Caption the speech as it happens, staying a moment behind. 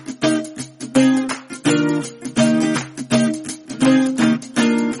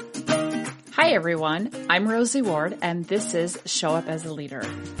everyone. I'm Rosie Ward, and this is Show Up as a Leader.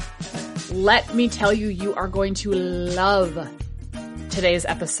 Let me tell you, you are going to love today's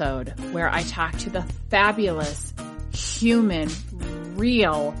episode where I talk to the fabulous, human,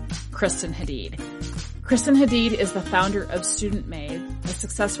 real Kristen Hadeed. Kristen Hadeed is the founder of Student Made, a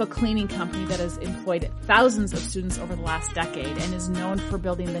successful cleaning company that has employed thousands of students over the last decade and is known for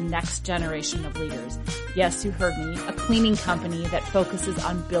building the next generation of leaders. Yes, you heard me, a cleaning company that focuses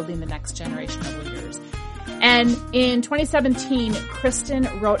on building the next generation of leaders. And in 2017, Kristen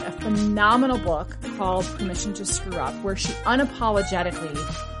wrote a phenomenal book called Permission to Screw Up, where she unapologetically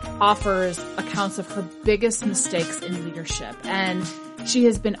offers accounts of her biggest mistakes in leadership. And she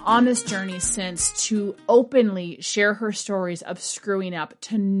has been on this journey since to openly share her stories of screwing up,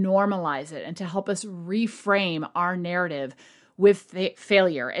 to normalize it, and to help us reframe our narrative with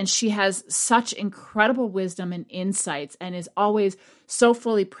failure. And she has such incredible wisdom and insights and is always so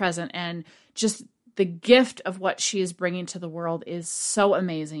fully present. And just the gift of what she is bringing to the world is so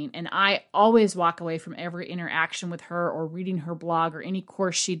amazing. And I always walk away from every interaction with her or reading her blog or any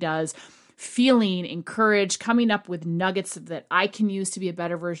course she does feeling encouraged, coming up with nuggets that I can use to be a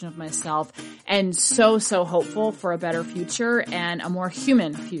better version of myself, and so hopeful for a better future and a more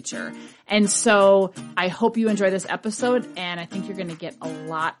human future. And so I hope you enjoy this episode, and I think you're going to get a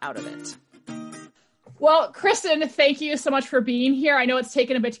lot out of it. Well, Kristen, thank you so much for being here. I know it's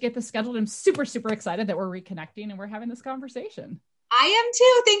taken a bit to get this scheduled. I'm super excited that we're reconnecting and we're having this conversation. I am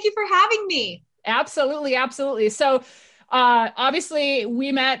too. Thank you for having me. Absolutely. So, obviously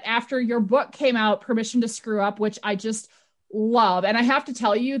we met after your book came out, Permission to Screw Up, which I just love. And I have to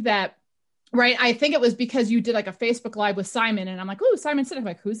tell you that, right, I think it was because you did like a Facebook Live with Simon, and I'm like, oh, Simon Sinek, I'm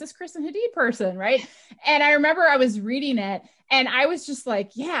like, who's this Kristen Hadeed person, right? And I remember I was reading it and I was just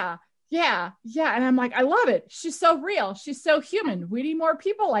like, yeah. And I'm like, I love it. She's so real. She's so human. We need more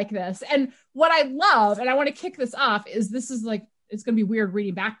people like this. And what I love, and I want to kick this off, is this is like, it's going to be weird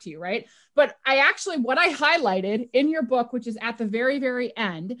reading back to you, right? But what I highlighted in your book, which is at the very, very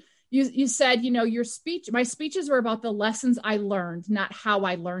end, you said, my speeches were about the lessons I learned, not how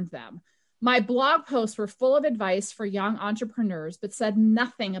I learned them. My blog posts were full of advice for young entrepreneurs, but said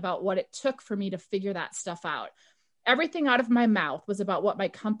nothing about what it took for me to figure that stuff out. Everything out of my mouth was about what my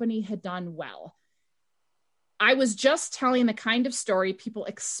company had done well. I was just telling the kind of story people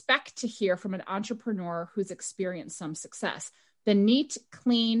expect to hear from an entrepreneur who's experienced some success. The neat,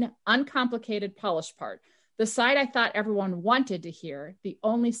 clean, uncomplicated, polished part. The side I thought everyone wanted to hear, the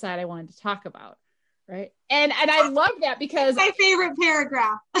only side I wanted to talk about, right? And I love that because... my favorite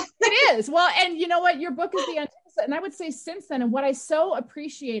paragraph. It is. Well, and you know what? Your book is the antithesis. And I would say since then, and what I so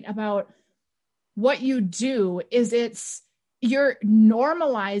appreciate about what you do is you're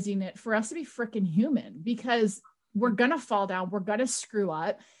normalizing it for us to be freaking human, because we're going to fall down. We're going to screw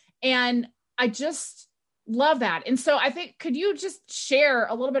up. And I just love that. And so I think, could you just share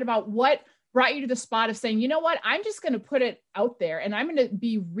a little bit about what brought you to the spot of saying, you know what, I'm just going to put it out there and I'm going to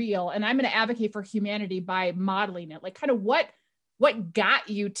be real and I'm going to advocate for humanity by modeling it? Like, kind of what got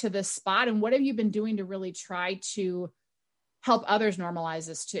you to this spot, and what have you been doing to really try to help others normalize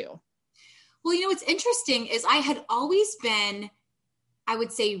this too? Well, what's interesting is I had always been, I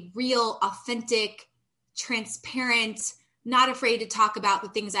would say, real, authentic, transparent, not afraid to talk about the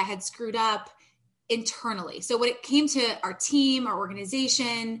things I had screwed up internally. So when it came to our team, our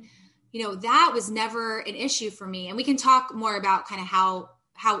organization, that was never an issue for me. And we can talk more about kind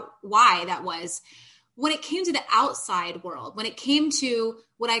of why that was. When it came to the outside world, when it came to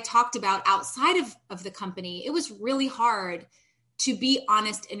what I talked about outside of the company, it was really hard to be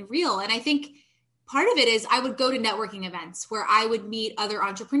honest and real. And I think part of it is I would go to networking events where I would meet other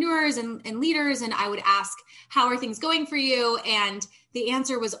entrepreneurs and leaders, and I would ask, how are things going for you? And the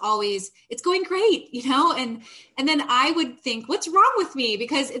answer was always, it's going great, and then I would think, what's wrong with me?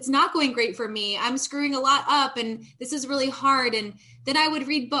 Because it's not going great for me. I'm screwing a lot up and this is really hard. And then I would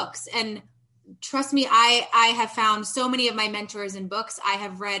read books, and trust me, I have found so many of my mentors in books. I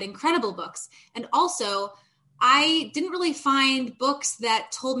have read incredible books. And also, I didn't really find books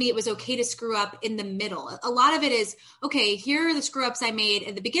that told me it was okay to screw up in the middle. A lot of it is, okay, here are the screw ups I made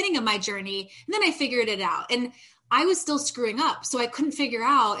at the beginning of my journey, and then I figured it out. And I was still screwing up. So I couldn't figure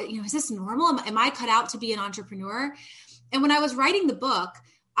out, is this normal? Am I cut out to be an entrepreneur? And when I was writing the book,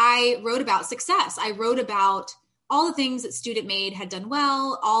 I wrote about success. I wrote about all the things that Student Made had done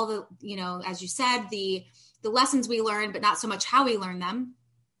well, all the, as you said, the lessons we learned, but not so much how we learned them.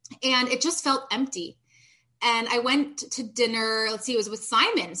 And it just felt empty. And I went to dinner, it was with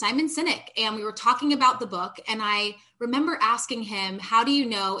Simon Sinek, and we were talking about the book. And I remember asking him, how do you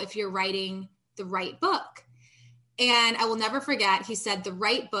know if you're writing the right book? And I will never forget, he said, the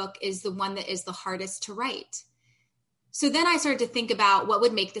right book is the one that is the hardest to write. So then I started to think about what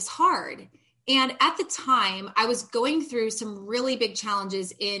would make this hard. And at the time, I was going through some really big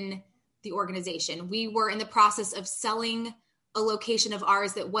challenges in the organization. We were in the process of selling a location of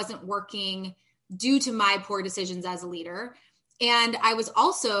ours that wasn't working due to my poor decisions as a leader. And I was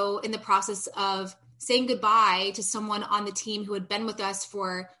also in the process of saying goodbye to someone on the team who had been with us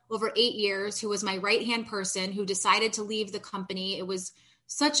for over 8 years, who was my right-hand person, who decided to leave the company. It was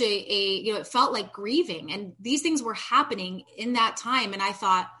such it felt like grieving. And these things were happening in that time. And I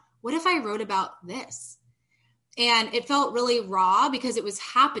thought, what if I wrote about this? And it felt really raw because it was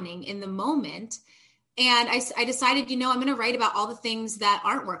happening in the moment. And I decided, I'm going to write about all the things that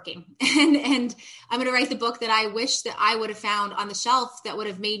aren't working. And I'm going to write the book that I wish that I would have found on the shelf that would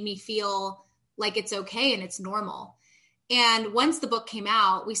have made me feel like it's okay and it's normal. And once the book came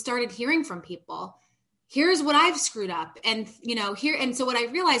out, we started hearing from people. Here's what I've screwed up. And, and so what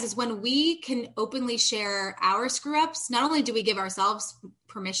I realized is when we can openly share our screw ups, not only do we give ourselves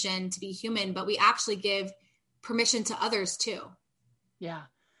permission to be human, but we actually give permission to others too. Yeah.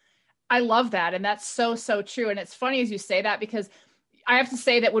 I love that. And that's so, so true. And it's funny as you say that, because I have to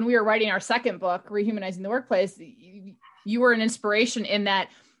say that when we were writing our second book, Rehumanizing the Workplace, you were an inspiration in that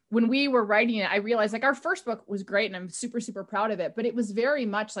when we were writing it, I realized like our first book was great and I'm super, super proud of it, but it was very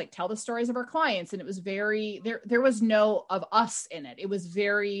much like tell the stories of our clients. And it was very, there was no of us in it. It was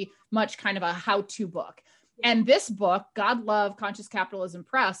very much kind of a how-to book. And this book, God Love Conscious Capitalism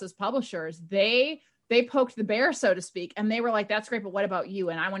Press, as publishers, they poked the bear, so to speak. And they were like, that's great, but what about you?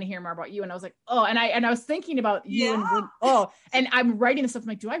 And I want to hear more about you. And I was like, oh, and I was thinking about you and I'm writing this stuff. I'm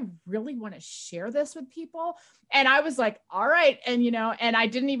like, do I really want to share this with people? And I was like, all right. And, and I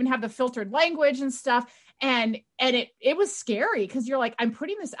didn't even have the filtered language and stuff. And it was scary because you're like, I'm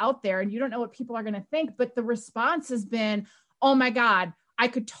putting this out there and you don't know what people are going to think. But the response has been, oh my God, I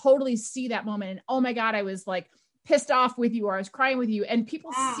could totally see that moment. And oh my God, I was like pissed off with you or I was crying with you. And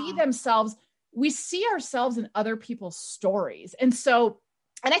people see themselves. We see ourselves in other people's stories. And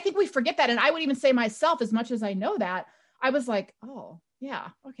I think we forget that. And I would even say myself, as much as I know that, I was like, oh yeah.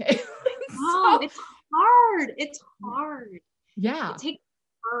 Okay. It's hard. It's hard. Yeah. It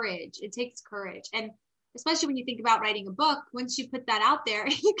takes courage. And especially when you think about writing a book, once you put that out there,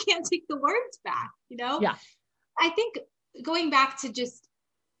 you can't take the words back, Yeah. I think going back to just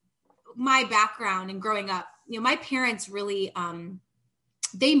my background and growing up, my parents really,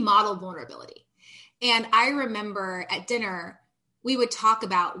 they model vulnerability. And I remember at dinner, we would talk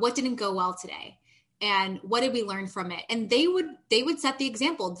about what didn't go well today and what did we learn from it. And they would set the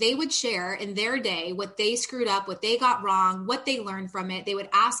example. They would share in their day what they screwed up, what they got wrong, what they learned from it. They would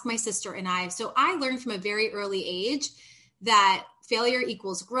ask my sister and I. So I learned from a very early age that failure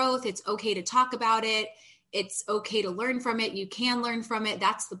equals growth. It's okay to talk about it. It's okay to learn from it. You can learn from it.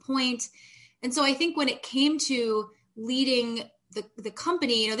 That's the point. And so I think when it came to leading the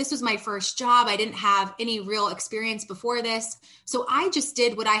company, this was my first job. I didn't have any real experience before this. So I just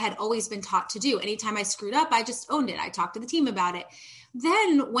did what I had always been taught to do. Anytime I screwed up, I just owned it. I talked to the team about it.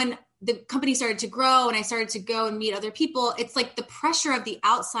 Then when the company started to grow and I started to go and meet other people, it's like the pressure of the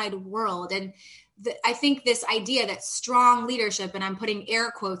outside world. And I think this idea that strong leadership, and I'm putting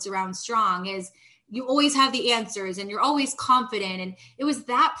air quotes around strong, is you always have the answers and you're always confident. And it was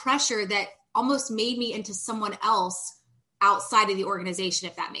that pressure that almost made me into someone else outside of the organization,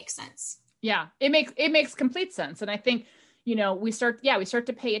 if that makes sense. Yeah, it makes complete sense. And I think, we start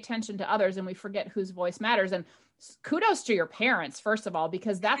to pay attention to others and we forget whose voice matters. And kudos to your parents, first of all,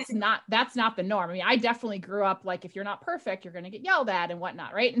 because that's not the norm. I mean, I definitely grew up like, if you're not perfect, you're going to get yelled at and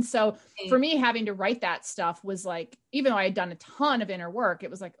whatnot. Right. And so for me, having to write that stuff was like, even though I had done a ton of inner work, it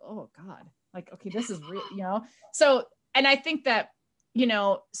was like, oh God, like, okay, this is real, So, and I think that,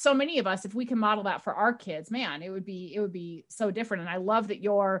 so many of us, if we can model that for our kids, man, it would be so different. And I love that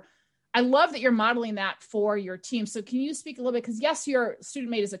you're modeling that for your team. So can you speak a little bit, because yes, your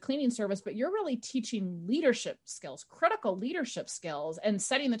Student Made is a cleaning service, but you're really teaching leadership skills, critical leadership skills, and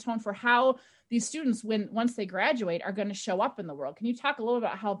setting the tone for how these students, once they graduate, are going to show up in the world. Can you talk a little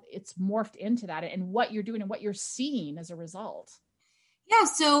about how it's morphed into that and what you're doing and what you're seeing as a result? Yeah.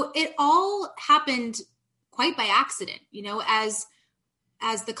 So it all happened quite by accident,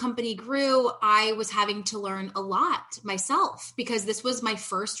 as the company grew, I was having to learn a lot myself because this was my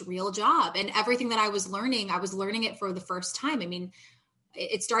first real job, and everything that I was learning it for the first time. I mean,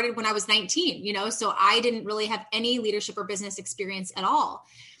 it started when I was 19, so I didn't really have any leadership or business experience at all.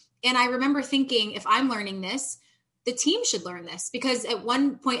 And I remember thinking, if I'm learning this, the team should learn this, because at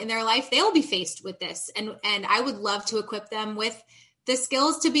one point in their life, they'll be faced with this. And I would love to equip them with the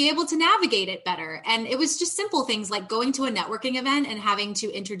skills to be able to navigate it better. And it was just simple things like going to a networking event and having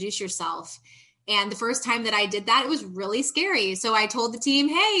to introduce yourself. And the first time that I did that, it was really scary. So I told the team,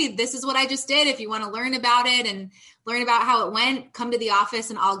 hey, this is what I just did. If you want to learn about it and learn about how it went, come to the office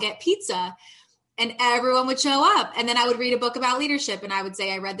and I'll get pizza. And everyone would show up. And then I would read a book about leadership. And I would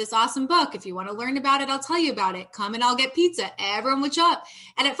say, I read this awesome book. If you want to learn about it, I'll tell you about it. Come and I'll get pizza. Everyone would show up.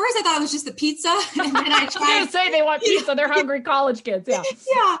 And at first I thought it was just the pizza. And then I tried to say they want pizza. They're hungry college kids. Yeah.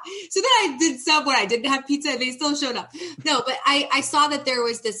 Yeah. So then I did Subway. I didn't have pizza and they still showed up. No, but I saw that there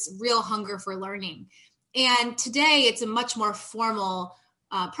was this real hunger for learning. And today it's a much more formal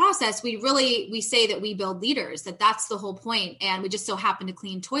process. We say that we build leaders, that's the whole point. And we just so happen to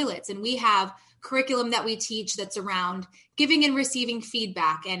clean toilets. And we have curriculum that we teach that's around giving and receiving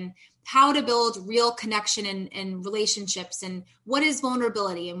feedback and how to build real connection and relationships, and what is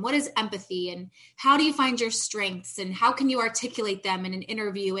vulnerability and what is empathy, and how do you find your strengths and how can you articulate them in an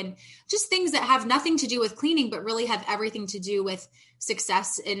interview, and just things that have nothing to do with cleaning, but really have everything to do with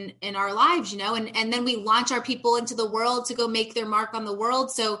success in our lives, and then we launch our people into the world to go make their mark on the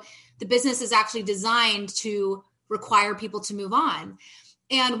world. So the business is actually designed to require people to move on.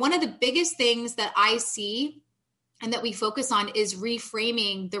 And one of the biggest things that I see and that we focus on is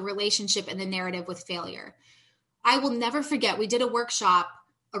reframing the relationship and the narrative with failure. I will never forget, we did a workshop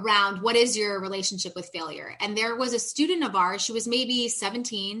around what is your relationship with failure. And there was a student of ours, she was maybe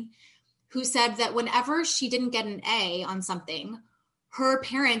 17, who said that whenever she didn't get an A on something, her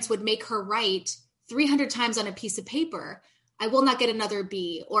parents would make her write 300 times on a piece of paper, I will not get another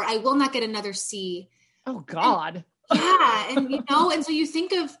B, or I will not get another C. Oh God. Yeah. And, and so you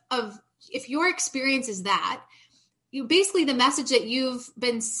think of if your experience is that, you basically, the message that you've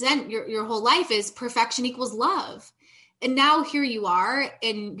been sent your whole life is perfection equals love. And now here you are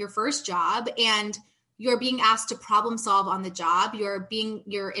in your first job and you're being asked to problem solve on the job.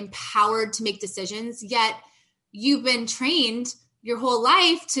 You're empowered to make decisions, yet you've been trained your whole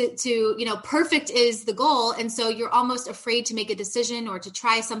life to perfect is the goal. And so you're almost afraid to make a decision or to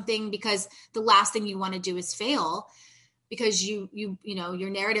try something because the last thing you want to do is fail, because your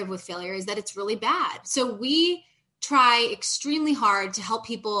narrative with failure is that it's really bad. So we try extremely hard to help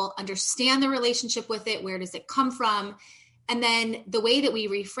people understand the relationship with it. Where does it come from? And then the way that we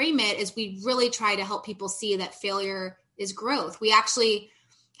reframe it is we really try to help people see that failure is growth. We actually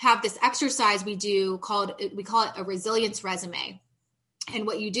have this exercise we call it a resilience resume. And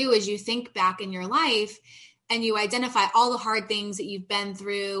what you do is you think back in your life and you identify all the hard things that you've been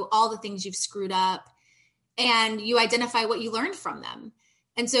through, all the things you've screwed up, and you identify what you learned from them.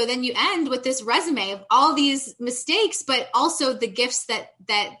 And so then you end with this resume of all these mistakes, but also the gifts that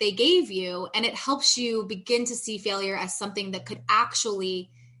they gave you. And it helps you begin to see failure as something that could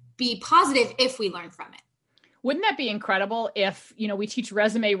actually be positive if we learn from it. Wouldn't that be incredible if, we teach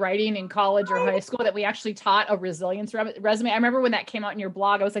resume writing in college or high school, that we actually taught a resilience resume? I remember when that came out in your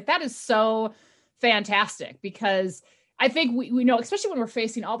blog, I was like, that is so fantastic, because I think we know, especially when we're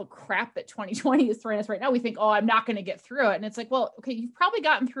facing all the crap that 2020 is throwing us right now, we think, oh, I'm not going to get through it. And it's like, well, okay, you've probably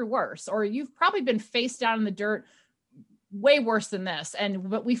gotten through worse, or you've probably been face down in the dirt way worse than this.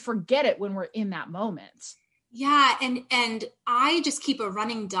 But we forget it when we're in that moment. Yeah. And I just keep a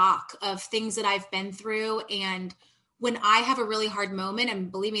running doc of things that I've been through. And when I have a really hard moment, and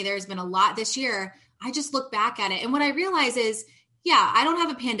believe me, there's been a lot this year, I just look back at it. And what I realize is, yeah, I don't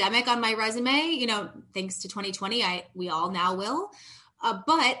have a pandemic on my resume, thanks to 2020, we all now will.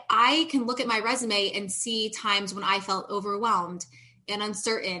 But I can look at my resume and see times when I felt overwhelmed and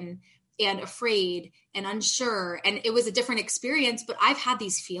uncertain and afraid and unsure. And it was a different experience, but I've had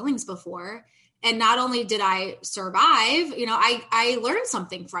these feelings before. And not only did I survive, I learned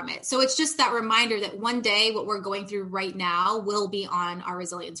something from it. So it's just that reminder that one day what we're going through right now will be on our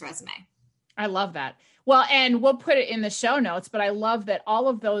resilience resume. I love that. Well, and we'll put it in the show notes, but I love that all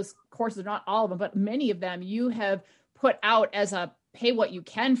of those courses, not all of them, but many of them you have put out as a pay what you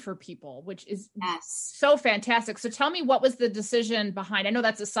can for people, which is so fantastic. So tell me, what was the decision behind, I know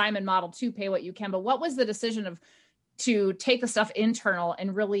that's a Simon model too, pay what you can, but what was the decision to take the stuff internal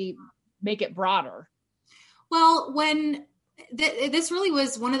and really make it broader? Well, when this really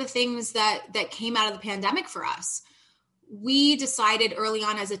was one of the things that came out of the pandemic for us. We decided early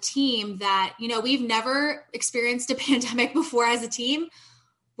on as a team that, we've never experienced a pandemic before as a team.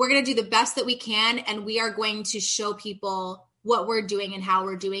 We're going to do the best that we can. And we are going to show people what we're doing and how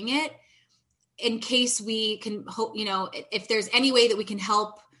we're doing it, in case we can hope, if there's any way that we can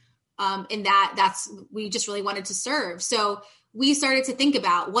help in that, we just really wanted to serve. So we started to think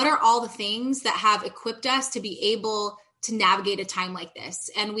about what are all the things that have equipped us to be able to navigate a time like this.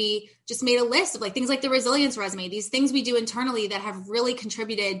 And we just made a list of like things like the resilience resume, these things we do internally that have really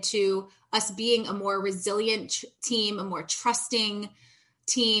contributed to us being a more resilient team, a more trusting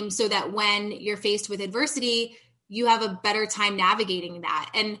team, so that when you're faced with adversity, you have a better time navigating that.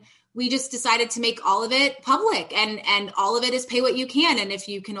 And we just decided to make all of it public, and all of it is pay what you can. And if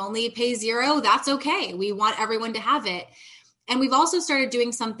you can only pay $0, that's okay. We want everyone to have it. And we've also started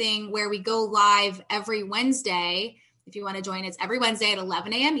doing something where we go live every Wednesday. If you want to join, it's every Wednesday at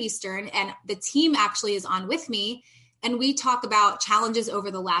 11 a.m. Eastern. And the team actually is on with me. And we talk about challenges over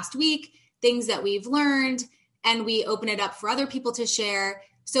the last week, things that we've learned, and we open it up for other people to share.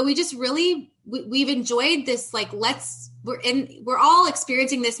 So we just really, we've enjoyed this, like, we're all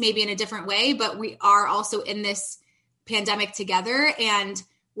experiencing this maybe in a different way, but we are also in this pandemic together, and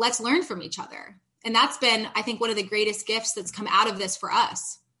let's learn from each other. And that's been, I think, one of the greatest gifts that's come out of this for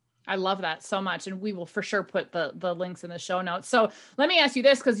us. I love that so much. And we will for sure put the links in the show notes. So let me ask you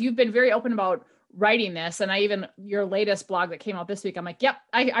this, because you've been very open about writing this. And your latest blog that came out this week, I'm like, yep,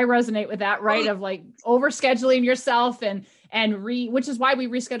 I resonate with that, right? Of like overscheduling yourself which is why we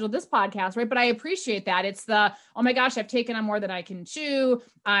rescheduled this podcast, right? But I appreciate that. It's oh my gosh, I've taken on more than I can chew.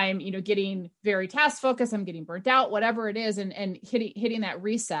 I'm, getting very task focused. I'm getting burnt out, whatever it is, and hitting that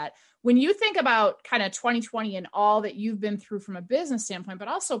reset. When you think about kind of 2020 and all that you've been through from a business standpoint, but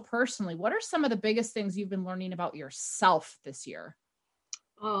also personally, what are some of the biggest things you've been learning about yourself this year?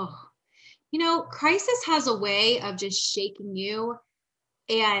 Oh, crisis has a way of just shaking you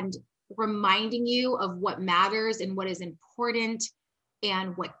and reminding you of what matters and what is important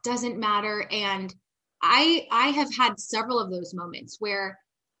and what doesn't matter. And I have had several of those moments where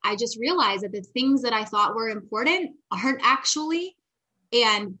I just realized that the things that I thought were important aren't actually,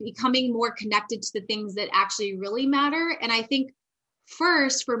 and becoming more connected to the things that actually really matter. And I think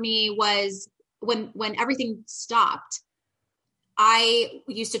first for me was when everything stopped, I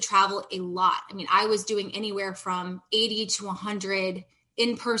used to travel a lot. I mean, I was doing anywhere from 80 to 100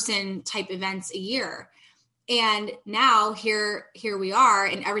 in-person type events a year. And now here we are,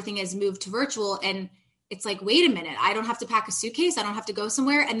 and everything has moved to virtual. And it's like, wait a minute, I don't have to pack a suitcase. I don't have to go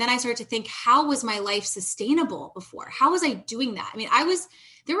somewhere. And then I started to think, how was my life sustainable before? How was I doing that? I mean,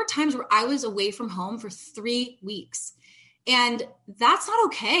 there were times where I was away from home for 3 weeks, and that's not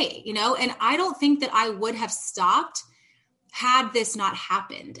okay, and I don't think that I would have stopped had this not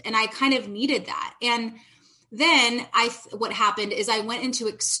happened. And I kind of needed that. And then what happened is I went into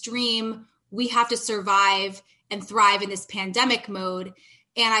extreme, we have to survive and thrive in this pandemic mode.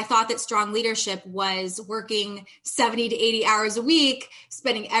 And I thought that strong leadership was working 70 to 80 hours a week,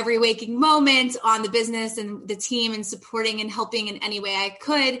 spending every waking moment on the business and the team and supporting and helping in any way I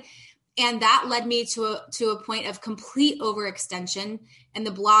could. And that led me to a point of complete overextension. And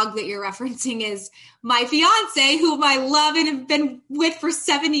the blog that you're referencing is my fiance, whom I love and have been with for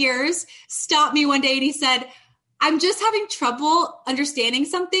 7 years, stopped me one day and he said, I'm just having trouble understanding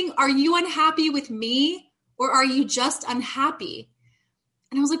something. Are you unhappy with me, or are you just unhappy?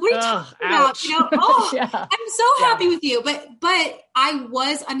 And I was like, what are you talking about? Yeah. I'm so happy with you. But I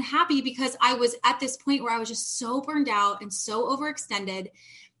was unhappy because I was at this point where I was just so burned out and so overextended.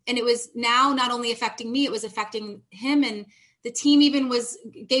 And it was now not only affecting me, it was affecting him. And the team even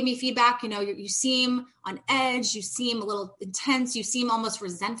gave me feedback. You seem on edge. You seem a little intense. You seem almost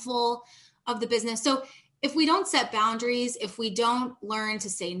resentful of the business. So if we don't set boundaries, if we don't learn to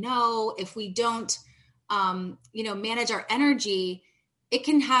say no, if we don't, manage our energy, it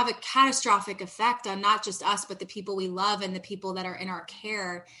can have a catastrophic effect on not just us, but the people we love and the people that are in our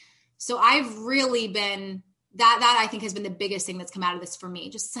care. So I've really been that I think has been the biggest thing that's come out of this for me,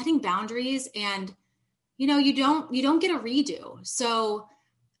 just setting boundaries. And, you don't get a redo. So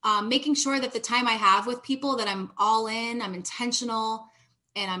making sure that the time I have with people, that I'm all in, I'm intentional,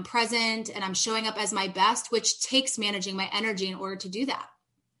 and I'm present, and I'm showing up as my best, which takes managing my energy in order to do that.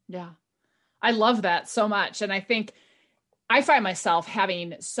 Yeah. I love that so much. And I think I find myself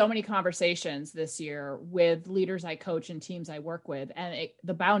having so many conversations this year with leaders I coach and teams I work with. And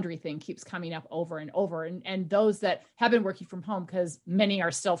the boundary thing keeps coming up over and over. And those that have been working from home, because many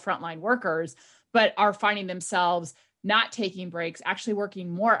are still frontline workers, but are finding themselves not taking breaks, actually working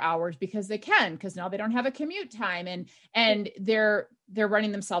more hours because they can, because now they don't have a commute time, and they're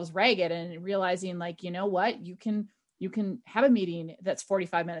running themselves ragged, and realizing, like, you know what, you can have a meeting that's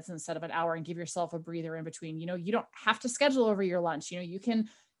 45 minutes instead of an hour and give yourself a breather in between. You don't have to schedule over your lunch. You can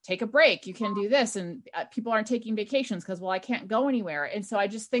take a break, you can do this. And people aren't taking vacations because, well, I can't go anywhere. And so I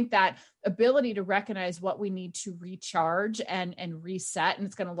just think that ability to recognize what we need to recharge and reset, and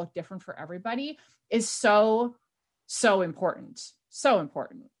it's going to look different for everybody, is so important. So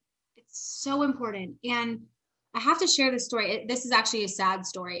important. It's so important. And I have to share this story. This is actually a sad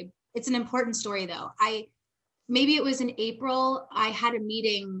story. It's an important story though. Maybe it was in April, I had a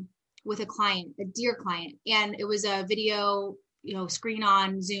meeting with a client, a dear client, and it was a video, screen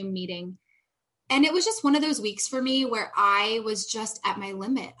on Zoom meeting. And it was just one of those weeks for me where I was just at my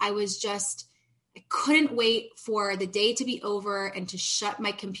limit. I couldn't wait for the day to be over and to shut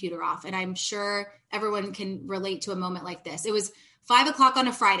my computer off. And I'm sure everyone can relate to a moment like this. It was 5:00 on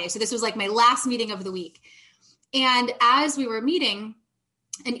a Friday. So this was like my last meeting of the week. And as we were meeting,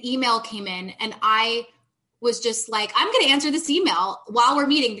 an email came in and I was just like, I'm going to answer this email while we're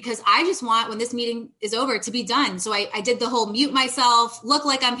meeting because I just want, when this meeting is over, to be done. So I did the whole mute myself, look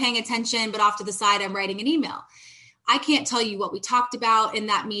like I'm paying attention, but off to the side, I'm writing an email. I can't tell you what we talked about in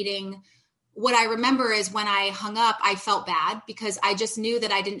that meeting. What I remember is when I hung up, I felt bad because I just knew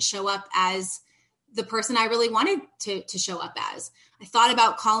that I didn't show up as the person I really wanted to show up as. I thought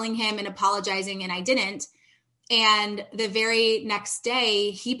about calling him and apologizing, and I didn't. And the very next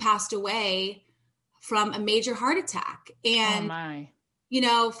day, he passed away from a major heart attack. And,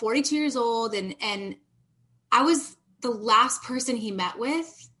 42 years old. And I was the last person he met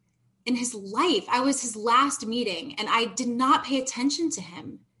with in his life. I was his last meeting, and I did not pay attention to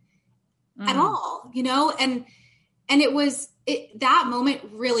him at all, and that moment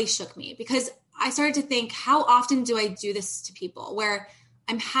really shook me because I started to think, how often do I do this to people where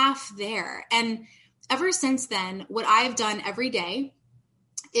I'm half there? And ever since then, what I've done every day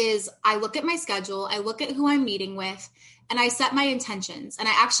is I look at my schedule, I look at who I'm meeting with, and I set my intentions. And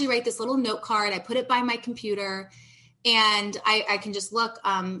I actually write this little note card. I put it by my computer, and I can just look,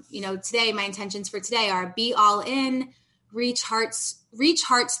 today, my intentions for today are be all in, reach hearts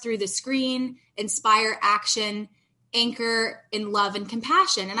through the screen, inspire action, anchor in love and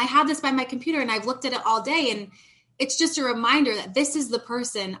compassion. And I have this by my computer, and I've looked at it all day, and it's just a reminder that this is the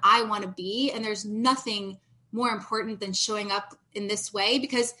person I want to be. And there's nothing more important than showing up in this way,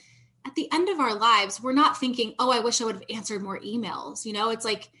 because at the end of our lives, we're not thinking, oh, I wish I would have answered more emails. It's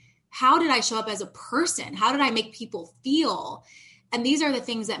like, how did I show up as a person? How did I make people feel? And these are the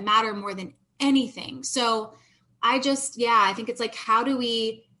things that matter more than anything. So I think it's like, how do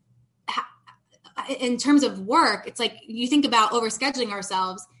we, in terms of work, it's like you think about overscheduling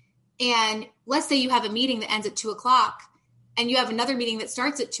ourselves. And let's say you have a meeting that ends at 2:00 and you have another meeting that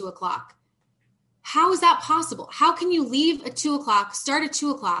starts at 2:00. How is that possible? How can you leave at 2:00, start at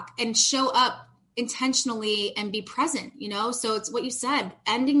 2:00 and show up intentionally and be present? So it's what you said,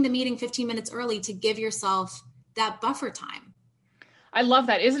 ending the meeting 15 minutes early to give yourself that buffer time. I love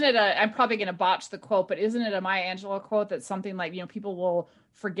that. Isn't it I'm probably going to botch the quote, but isn't it a Maya Angelou quote that's something like, people will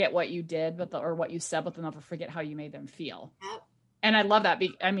forget what you did, or what you said, but they'll never forget how you made them feel. Yep. And I love that.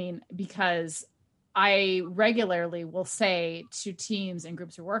 Because I regularly will say to teams and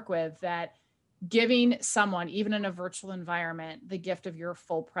groups we work with that giving someone, even in a virtual environment, the gift of your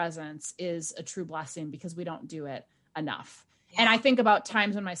full presence is a true blessing, because we don't do it enough. Yeah. And I think about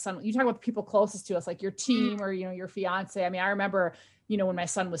times when my son, you talk about the people closest to us, like your team or, your fiance. I remember, when my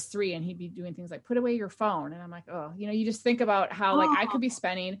son was 3 and he'd be doing things like put away your phone. And I'm like, oh, you just think about how like I could be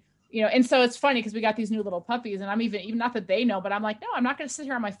spending, and so it's funny because we got these new little puppies, and I'm even not that they know, but I'm like, no, I'm not going to sit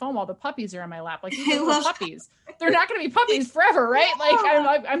here on my phone while the puppies are in my lap. Like, these little puppies, they're not going to be puppies forever. Right.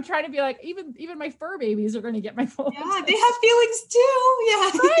 Like I'm trying to be like, even my fur babies are going to get my phone. Yeah. They have feelings too.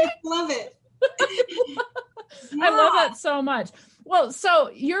 Yeah. Right? Love it. Yeah. I love that so much. Well, so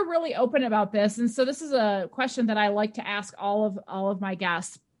you're really open about this. And so this is a question that I like to ask all of my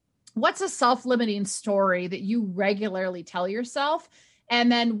guests. What's a self-limiting story that you regularly tell yourself? And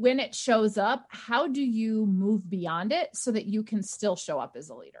then when it shows up, how do you move beyond it so that you can still show up as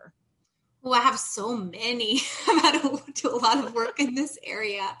a leader? Well, I have so many. I've had to do a lot of work in this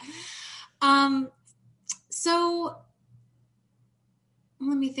area. So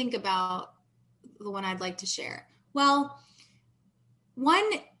let me think about the one I'd like to share. Well, one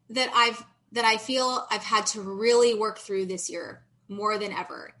that I feel I've had to really work through this year more than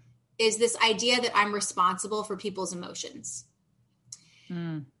ever is this idea that I'm responsible for people's emotions.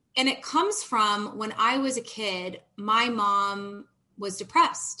 And it comes from when I was a kid, my mom was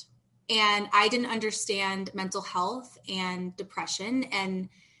depressed, and I didn't understand mental health and depression. And,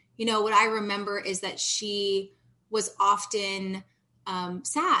 what I remember is that she was often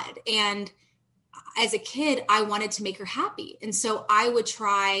sad. And as a kid, I wanted to make her happy. And so I would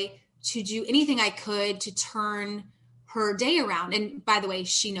try to do anything I could to turn her day around. And by the way,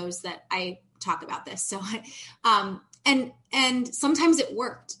 she knows that I talk about this. So, and sometimes it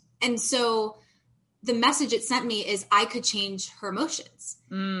worked. And so the message it sent me is I could change her emotions.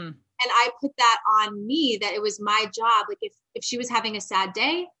 And I put that on me, that it was my job. Like if she was having a sad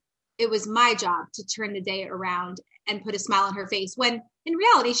day, it was my job to turn the day around and put a smile on her face, when in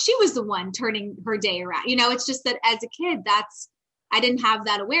reality, she was the one turning her day around. It's just that as a kid, I didn't have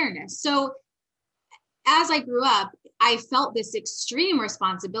that awareness. So as I grew up, I felt this extreme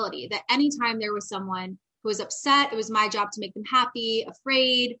responsibility that anytime there was someone who was upset, it was my job to make them happy,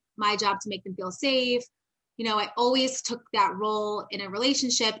 afraid, my job to make them feel safe. I always took that role in a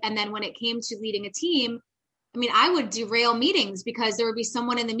relationship. And then when it came to leading a team, I would derail meetings because there would be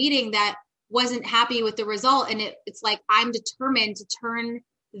someone in the meeting that wasn't happy with the result. And it's like, I'm determined to turn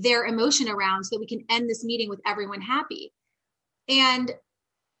their emotion around so that we can end this meeting with everyone happy. And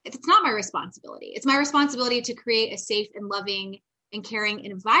it's not my responsibility. It's my responsibility to create a safe and loving and caring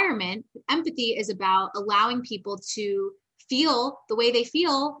environment. Empathy is about allowing people to feel the way they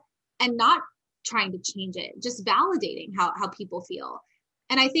feel and not trying to change it, just validating how people feel.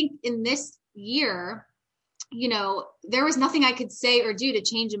 And I think in this year, there was nothing I could say or do to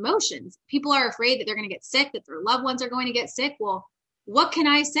change emotions. People are afraid that they're going to get sick, that their loved ones are going to get sick. Well, what can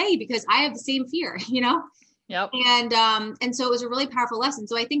I say? Because I have the same fear, Yep. And so it was a really powerful lesson.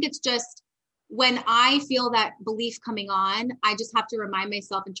 So I think it's just when I feel that belief coming on, I just have to remind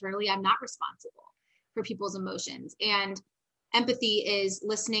myself internally, I'm not responsible for people's emotions. And empathy is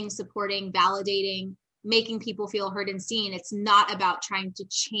listening, supporting, validating, making people feel heard and seen. It's not about trying to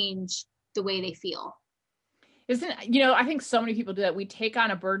change the way they feel. I think so many people do that. We take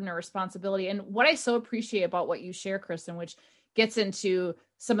on a burden or responsibility. And what I so appreciate about what you share, Kristen, which gets into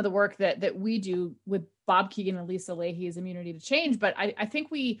some of the work that we do with Bob Keegan and Lisa Leahy's Immunity to Change. But I think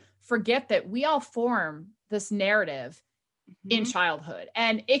we forget that we all form this narrative in childhood.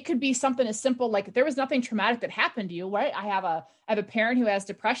 And it could be something as simple like there was nothing traumatic that happened to you, right? I have a parent who has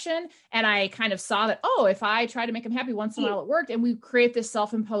depression, and I kind of saw that, if I try to make him happy once in a while, it worked. And we create this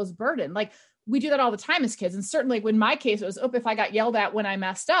self-imposed burden. Like we do that all the time as kids. And certainly in my case, it was, if I got yelled at when I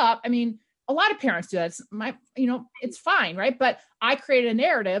messed up. A lot of parents do that. It's fine. Right. But I created a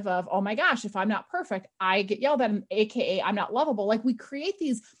narrative of, oh my gosh, if I'm not perfect, I get yelled at, AKA I'm not lovable. Like we create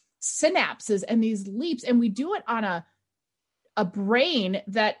these synapses and these leaps, and we do it on a brain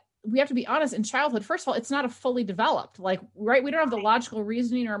that, we have to be honest, in childhood, first of all, it's not a fully developed, right? We don't have the logical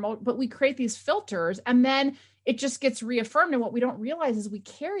reasoning but we create these filters, and then it just gets reaffirmed. And what we don't realize is we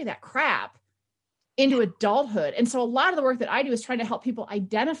carry that crap into adulthood. And so a lot of the work that I do is trying to help people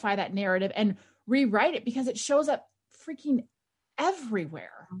identify that narrative and rewrite it, because it shows up freaking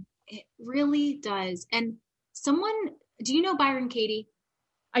everywhere. It really does. And do you know Byron Katie?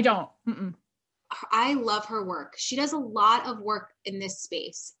 I don't. Mm-mm. I love her work. She does a lot of work in this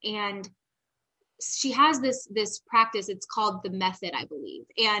space, and she has this practice. It's called the method, I believe.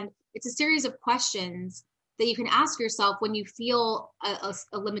 And it's a series of questions that you can ask yourself when you feel a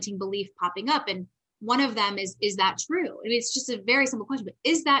limiting belief popping up. And one of them is that true? It's just a very simple question, but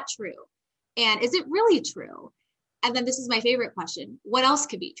is that true? And is it really true? And then this is my favorite question. What else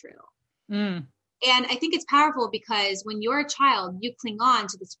could be true? And I think it's powerful because when you're a child, you cling on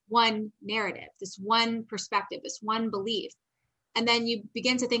to this one narrative, this one perspective, this one belief. And then you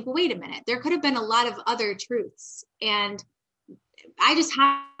begin to think, well, wait a minute, there could have been a lot of other truths. And I just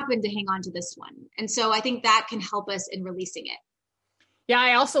happened to hang on to this one. And so I think that can help us in releasing it. Yeah.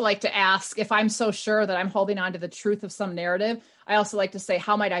 I also like to ask, if I'm so sure that I'm holding on to the truth of some narrative, I also like to say,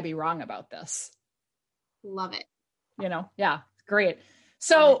 how might I be wrong about this? Love it. Yeah, great.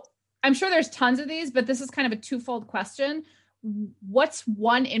 So I'm sure there's tons of these, but this is kind of a twofold question. What's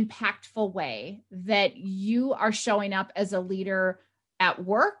one impactful way that you are showing up as a leader at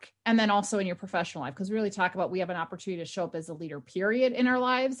work, and then also in your professional life? Because we really talk about, we have an opportunity to show up as a leader, period, in our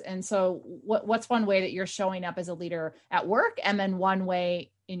lives. And so what's one way that you're showing up as a leader at work, and then one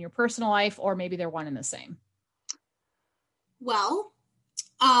way in your personal life, or maybe they're one and the same? Well,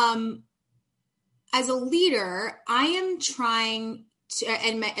 as a leader, I am trying to,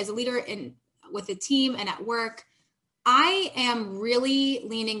 and as a leader with a team and at work, I am really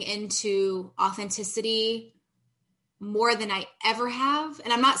leaning into authenticity more than I ever have.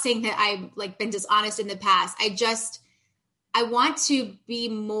 And I'm not saying that I've been dishonest in the past. I want to be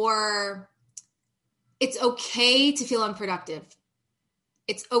more, it's okay to feel unproductive.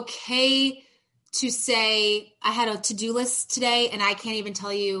 It's okay to say, I had a to-do list today and I can't even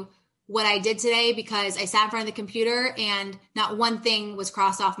tell you what I did today because I sat in front of the computer and not one thing was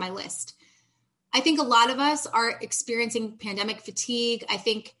crossed off my list. I think a lot of us are experiencing pandemic fatigue. I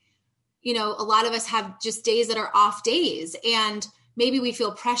think, a lot of us have just days that are off days, and maybe we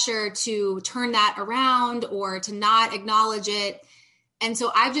feel pressure to turn that around or to not acknowledge it. And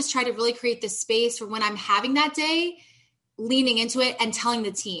so I've just tried to really create this space for when I'm having that day, leaning into it and telling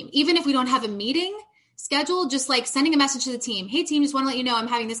the team, even if we don't have a meeting, schedule just like sending a message to the team. Hey team, just want to let you know I'm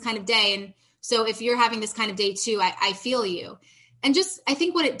having this kind of day. And so if you're having this kind of day too, I feel you. And just, I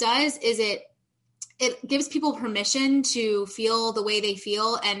think what it does is it gives people permission to feel the way they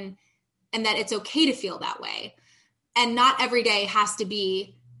feel and that it's okay to feel that way. And not every day has to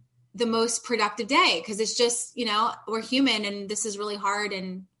be the most productive day because it's just, we're human and this is really hard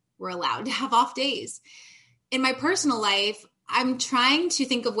and we're allowed to have off days. In my personal life, I'm trying to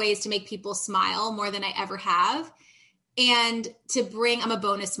think of ways to make people smile more than I ever have. And I'm a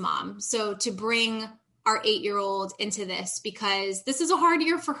bonus mom. So to bring our 8-year-old into this because this is a hard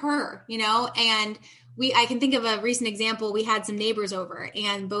year for her, and I can think of a recent example. We had some neighbors over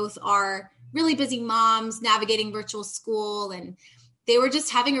and both are really busy moms navigating virtual school and they were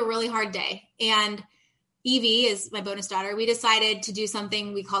just having a really hard day. And Evie is my bonus daughter. We decided to do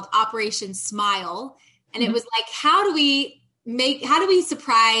something we called Operation Smile. And it was like, how do we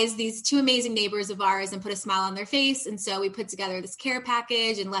surprise these two amazing neighbors of ours and put a smile on their face? And so we put together this care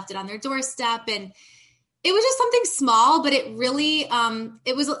package and left it on their doorstep. And it was just something small, but it really,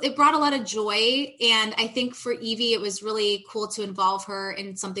 it brought a lot of joy. And I think for Evie, it was really cool to involve her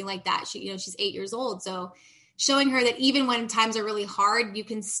in something like that. She's 8 years old. So showing her that even when times are really hard, you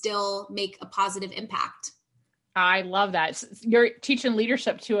can still make a positive impact. I love that. You're teaching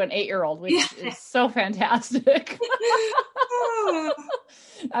leadership to an 8-year-old, which is so fantastic.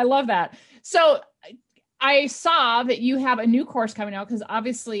 I love that. So I saw that you have a new course coming out because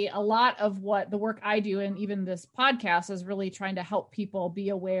obviously a lot of what the work I do and even this podcast is really trying to help people be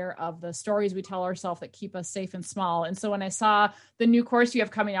aware of the stories we tell ourselves that keep us safe and small. And so when I saw the new course you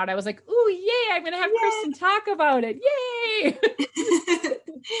have coming out, I was like, ooh, yay, I'm going to have Kristen talk about it. Yay.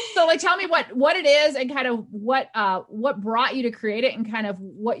 So tell me what it is and kind of what brought you to create it and kind of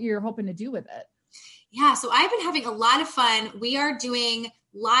what you're hoping to do with it. Yeah. So I've been having a lot of fun. We are doing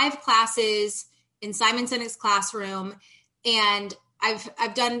live classes in Simon Sinek's classroom. And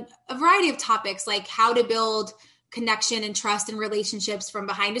I've done a variety of topics like how to build connection and trust in relationships from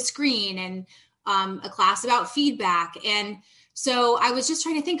behind a screen and a class about feedback. And so I was just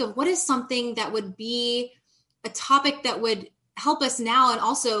trying to think of what is something that would be a topic that would help us now and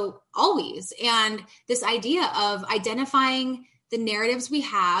also always. And this idea of identifying the narratives we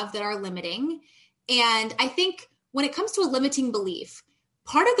have that are limiting. And I think when it comes to a limiting belief,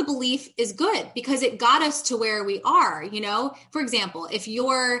 part of the belief is good because it got us to where we are. For example, if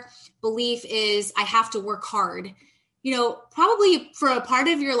your belief is I have to work hard, probably for a part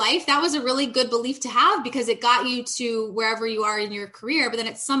of your life, that was a really good belief to have because it got you to wherever you are in your career. But then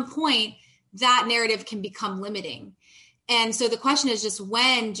at some point that narrative can become limiting. And so the question is just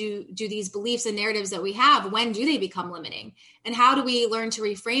when do these beliefs and narratives that we have, when do they become limiting? And how do we learn to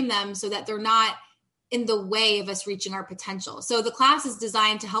reframe them so that they're not in the way of us reaching our potential? So the class is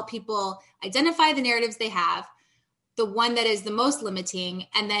designed to help people identify the narratives they have, the one that is the most limiting,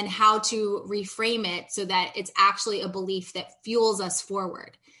 and then how to reframe it so that it's actually a belief that fuels us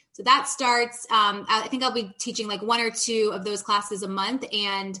forward. So that starts, I think I'll be teaching like 1 or 2 of those classes a month.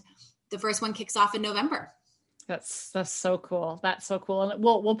 And the first one kicks off in November. That's so cool. That's so cool. And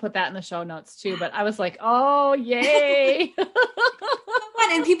we'll put that in the show notes too. But I was like, oh, yay.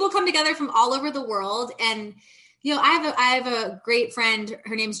 And people come together from all over the world. And, I have a great friend,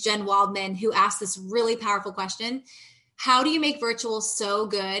 her name's Jen Waldman, who asked this really powerful question. How do you make virtual so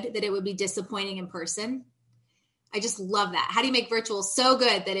good that it would be disappointing in person? I just love that. How do you make virtual so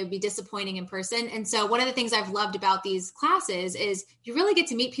good that it would be disappointing in person? And so one of the things I've loved about these classes is you really get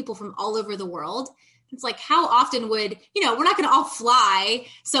to meet people from all over the world. It's like, how often would, we're not going to all fly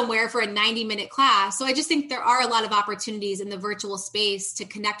somewhere for a 90-minute class. So I just think there are a lot of opportunities in the virtual space to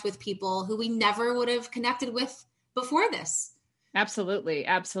connect with people who we never would have connected with before this. Absolutely.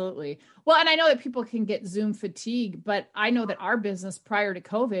 Absolutely. Well, and I know that people can get Zoom fatigue, but I know that our business prior to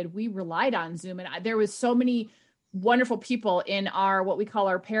COVID, we relied on Zoom, and there was so many wonderful people in our, what we call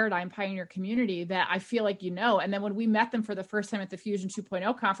our Paradigm Pioneer community that I feel like, and then when we met them for the first time at the Fusion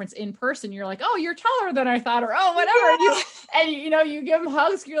 2.0 conference in person, you're like, oh, you're taller than I thought, or, oh, whatever. Yeah. You give them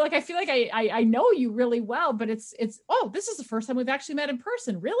hugs. You're like, I feel like I know you really well, but it's, oh, this is the first time we've actually met in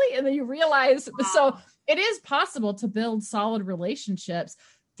person. Really? And then you realize, so it is possible to build solid relationships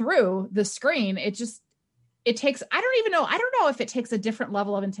through the screen. It takes, I don't know if it takes a different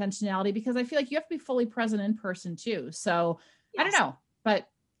level of intentionality because I feel like you have to be fully present in person too. So yes. I don't know, but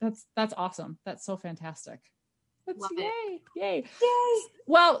that's awesome. That's so fantastic. Yay.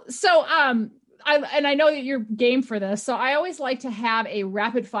 Well, so, I know that you're game for this. So I always like to have a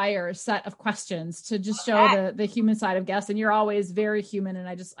rapid fire set of questions to just show the human side of guests. And you're always very human.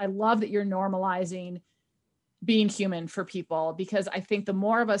 And I love that you're normalizing being human for people, because I think the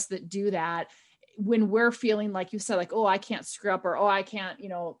more of us that do that, when we're feeling like you said, like, oh, I can't screw up, or, oh, I can't,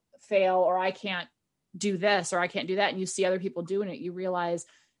 fail, or I can't do this, or I can't do that. And you see other people doing it, you realize,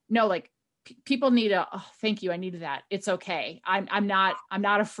 no, like people need thank you. I needed that. It's okay. I'm not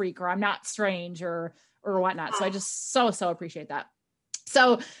a freak, or I'm not strange, or whatnot. So I just so appreciate that.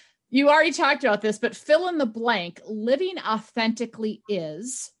 So you already talked about this, but fill in the blank. Living authentically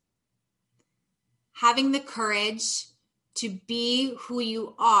is having the courage to be who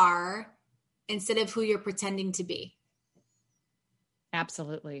you are instead of who you're pretending to be.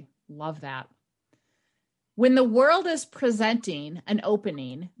 Absolutely. Love that. When the world is presenting an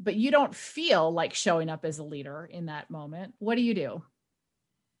opening, but you don't feel like showing up as a leader in that moment, what do you do?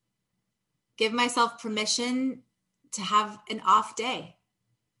 Give myself permission to have an off day.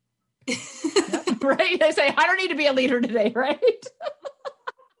 Right? They say, I don't need to be a leader today, right?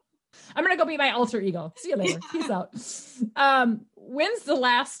 I'm going to go be my alter ego. See you later. Peace out. When's the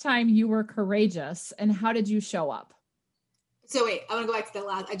last time you were courageous, and how did you show up? So wait, I want to go back to that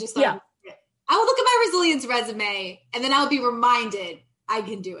last. I just thought I will look at my resilience resume, and then I'll be reminded I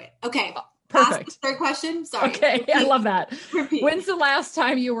can do it. Okay. Perfect. Ask the third question. Sorry. Okay. I love that. Repeat. When's the last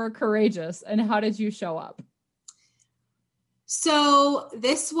time you were courageous, and how did you show up? So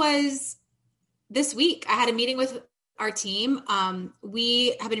this was this week. I had a meeting with our team.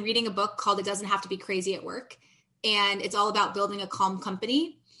 We have been reading a book called It Doesn't Have to Be Crazy at Work. And it's all about building a calm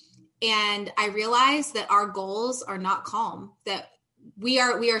company. And I realized that our goals are not calm, that we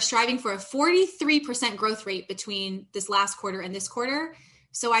are striving for a 43% growth rate between this last quarter and this quarter.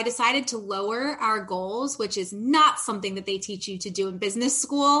 So I decided to lower our goals, which is not something that they teach you to do in business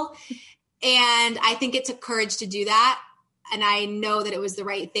school. And I think it took courage to do that. And I know that it was the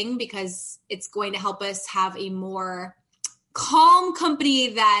right thing, because it's going to help us have a more calm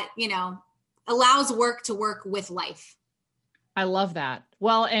company that, allows work to work with life. I love that.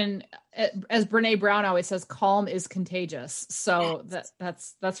 Well, and as Brene Brown always says, calm is contagious. So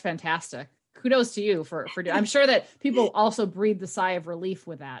that's fantastic. Kudos to you for I'm sure that people also breathe the sigh of relief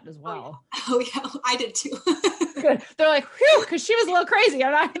with that as well. Oh yeah, I did too. Good. They're like, whew, because she was a little crazy.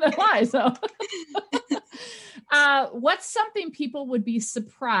 I'm not going to lie. So what's something people would be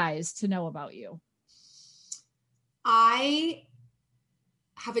surprised to know about you? I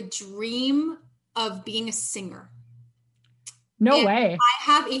have a dream of being a singer. No way. I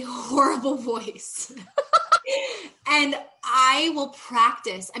have a horrible voice. And I will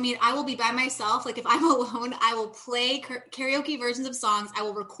practice. I mean, I will be by myself. Like if I'm alone, I will play karaoke versions of songs. I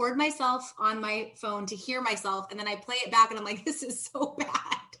will record myself on my phone to hear myself. And then I play it back and I'm like, this is so bad.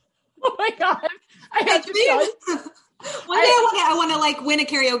 Oh my God. I have to tell you. One day I want to like win a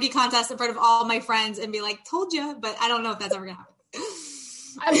karaoke contest in front of all my friends and be like, told you, but I don't know if that's ever going to happen.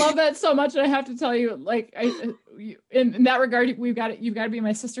 I love that so much. I have to tell you, like, in that regard, you've got to be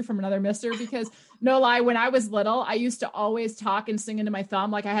my sister from another mister, because no lie, when I was little, I used to always talk and sing into my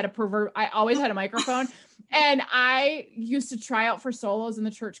thumb. Like I always had a microphone, and I used to try out for solos in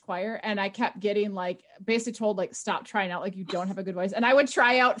the church choir. And I kept getting basically told, stop trying out. Like, you don't have a good voice. And I would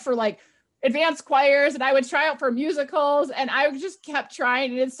try out for advanced choirs, and I would try out for musicals, and I just kept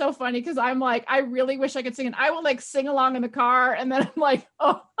trying. And it's so funny, because I'm like, I really wish I could sing, and I will sing along in the car, and then I'm like,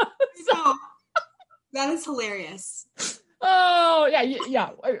 oh, so, that is hilarious. Oh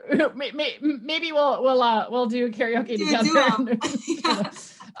yeah. Maybe we'll do karaoke together. Yeah.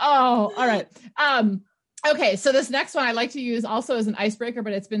 Oh, all right. Okay, so this next one I like to use also as an icebreaker,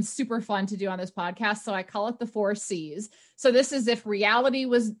 but it's been super fun to do on this podcast. So I call it the 4 C's. So this is if reality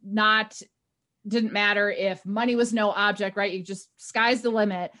didn't matter, if money was no object, right? You just, sky's the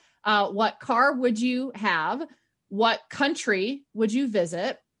limit. What car would you have? What country would you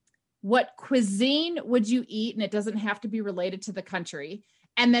visit? What cuisine would you eat? And it doesn't have to be related to the country.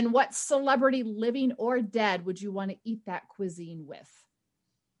 And then what celebrity, living or dead, would you want to eat that cuisine with?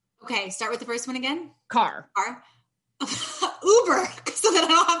 Okay, start with the first one again. Car. Uber, so that I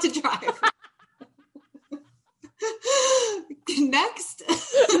don't have to drive. Next,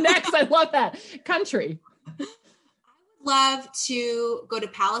 I love that. Country. I would love to go to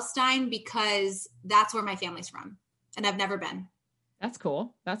Palestine, because that's where my family's from, and I've never been. That's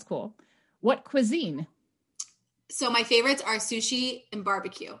cool. What cuisine? So my favorites are sushi and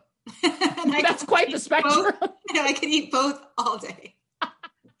barbecue. That's quite the spectrum. I could eat both all day.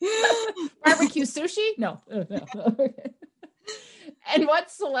 Barbecue sushi? No. Okay. And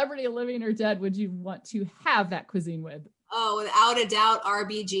what celebrity, living or dead, would you want to have that cuisine with? Oh, without a doubt,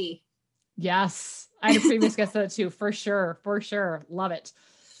 RBG. Yes. I had a previous guest that too. For sure. Love it.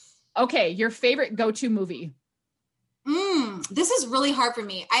 Okay. Your favorite go-to movie? This is really hard for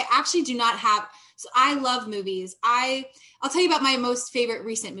me. I actually do not have, so I love movies. I'll tell you about my most favorite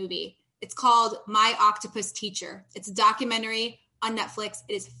recent movie. It's called My Octopus Teacher. It's a documentary on Netflix.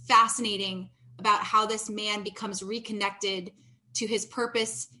 It is fascinating about how this man becomes reconnected to his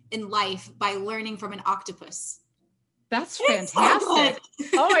purpose in life by learning from an octopus. That's fantastic.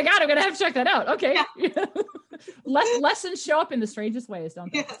 Oh my God, I'm going to have to check that out. Okay. Yeah. Lessons show up in the strangest ways,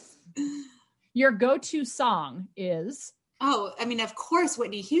 don't they? Yes. Your go-to song is? Oh, I mean, of course,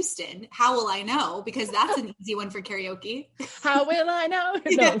 Whitney Houston. How Will I Know? Because that's an easy one for karaoke. How will I know?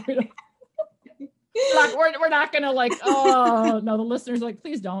 No, we don't. We're not going to like, oh, no, the listeners are like,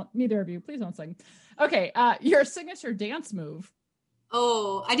 please don't. Neither of you. Please don't sing. Okay. Your signature dance move.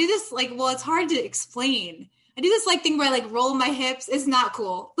 Oh, I do this like, well, it's hard to explain. I do this like thing where I like roll my hips. It's not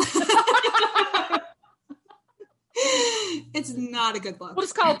cool. It's not a good look. We'll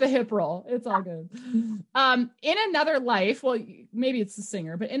just call it the hip roll. It's all good. In another life, well, maybe it's the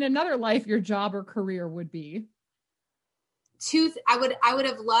singer, but in another life, your job or career would be? I would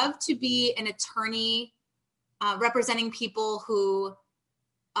have loved to be an attorney representing people who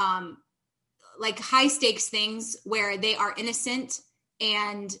like high stakes things where they are innocent,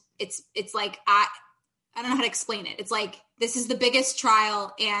 and it's like I don't know how to explain it. It's like, this is the biggest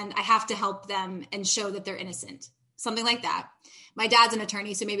trial and I have to help them and show that they're innocent. Something like that. My dad's an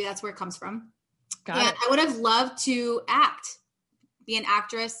attorney, so maybe that's where it comes from. Got it. I would have loved to act, be an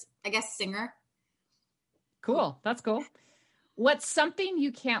actress, I guess singer. Cool. That's cool. What's something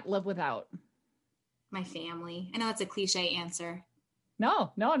you can't live without? My family. I know that's a cliche answer.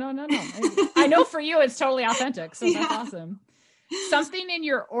 No. I know for you, it's totally authentic. So that's awesome. Something in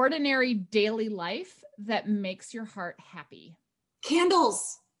your ordinary daily life that makes your heart happy.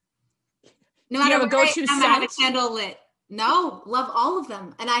 Candles. No matter what I have a candle lit. No, love all of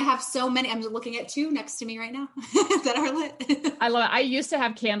them. And I have so many. I'm looking at 2 next to me right now that are lit. I love it. I used to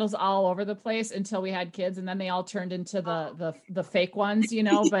have candles all over the place until we had kids, and then they all turned into the fake ones, you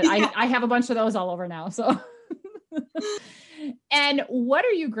know, but yeah. I have a bunch of those all over now. So, and what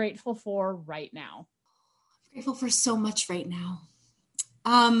are you grateful for right now? I'm grateful for so much right now.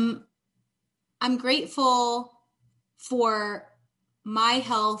 I'm grateful for my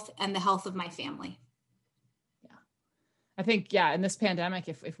health and the health of my family. Yeah. I think, in this pandemic,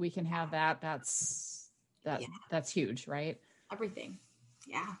 if we can have that's huge, right? Everything.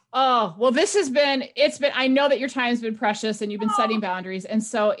 Yeah. Oh, well, I know that your time's been precious and you've been setting boundaries. And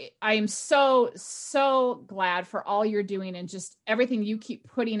so I am so glad for all you're doing and just everything you keep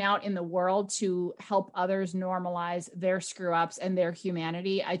putting out in the world to help others normalize their screw ups and their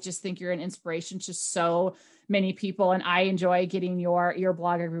humanity. I just think you're an inspiration to so many people. And I enjoy getting your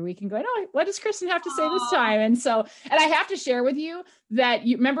blog every week and going, oh, what does Kristen have to say this time? And I have to share with you that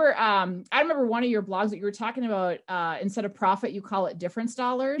you remember, I remember one of your blogs that you were talking about, instead of profit, you call it difference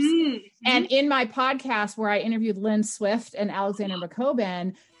dollars. Mm-hmm. And in my podcast where I interviewed Lynn Swift and Alexander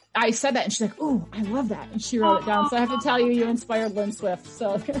McCoben, I said that and she's like, oh, I love that. And she wrote it down. So I have to tell you, you inspired Lynn Swift.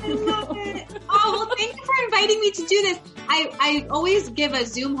 So I love it. Oh, well, thank you for inviting me to do this. I always give a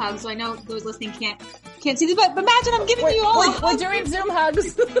Zoom hug. So I know those listening can't see this, but imagine I'm giving you all we're doing Zoom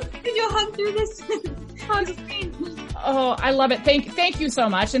hugs. Give you a hug through this on screen. Oh, I love it. Thank you so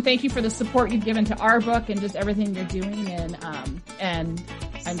much. And thank you for the support you've given to our book and just everything you're doing. And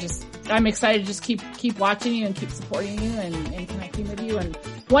I'm excited to just keep watching you and keep supporting you and connecting with you. And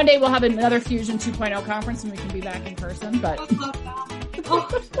one day we'll have another Fusion 2.0 conference and we can be back in person, but I love that. Oh,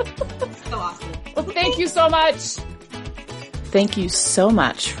 so awesome. Well, thank you so much. Thank you so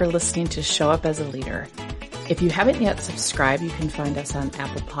much for listening to Show Up as a Leader. If you haven't yet subscribed, you can find us on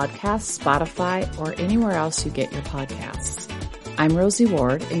Apple Podcasts, Spotify, or anywhere else you get your podcasts. I'm Rosie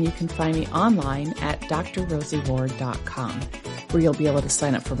Ward, and you can find me online at drrosieward.com, where you'll be able to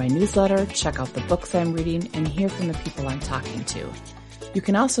sign up for my newsletter, check out the books I'm reading, and hear from the people I'm talking to. You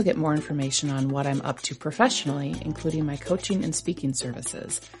can also get more information on what I'm up to professionally, including my coaching and speaking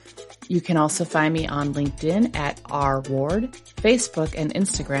services. You can also find me on LinkedIn at rward, Facebook and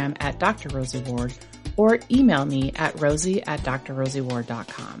Instagram at Dr. Rosie Ward, or email me at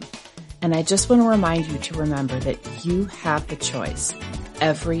rosie@drrosieward.com. And I just want to remind you to remember that you have the choice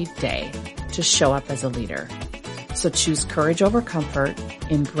every day to show up as a leader. So choose courage over comfort,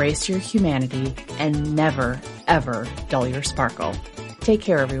 embrace your humanity, and never, ever dull your sparkle. Take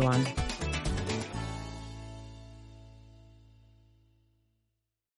care, everyone.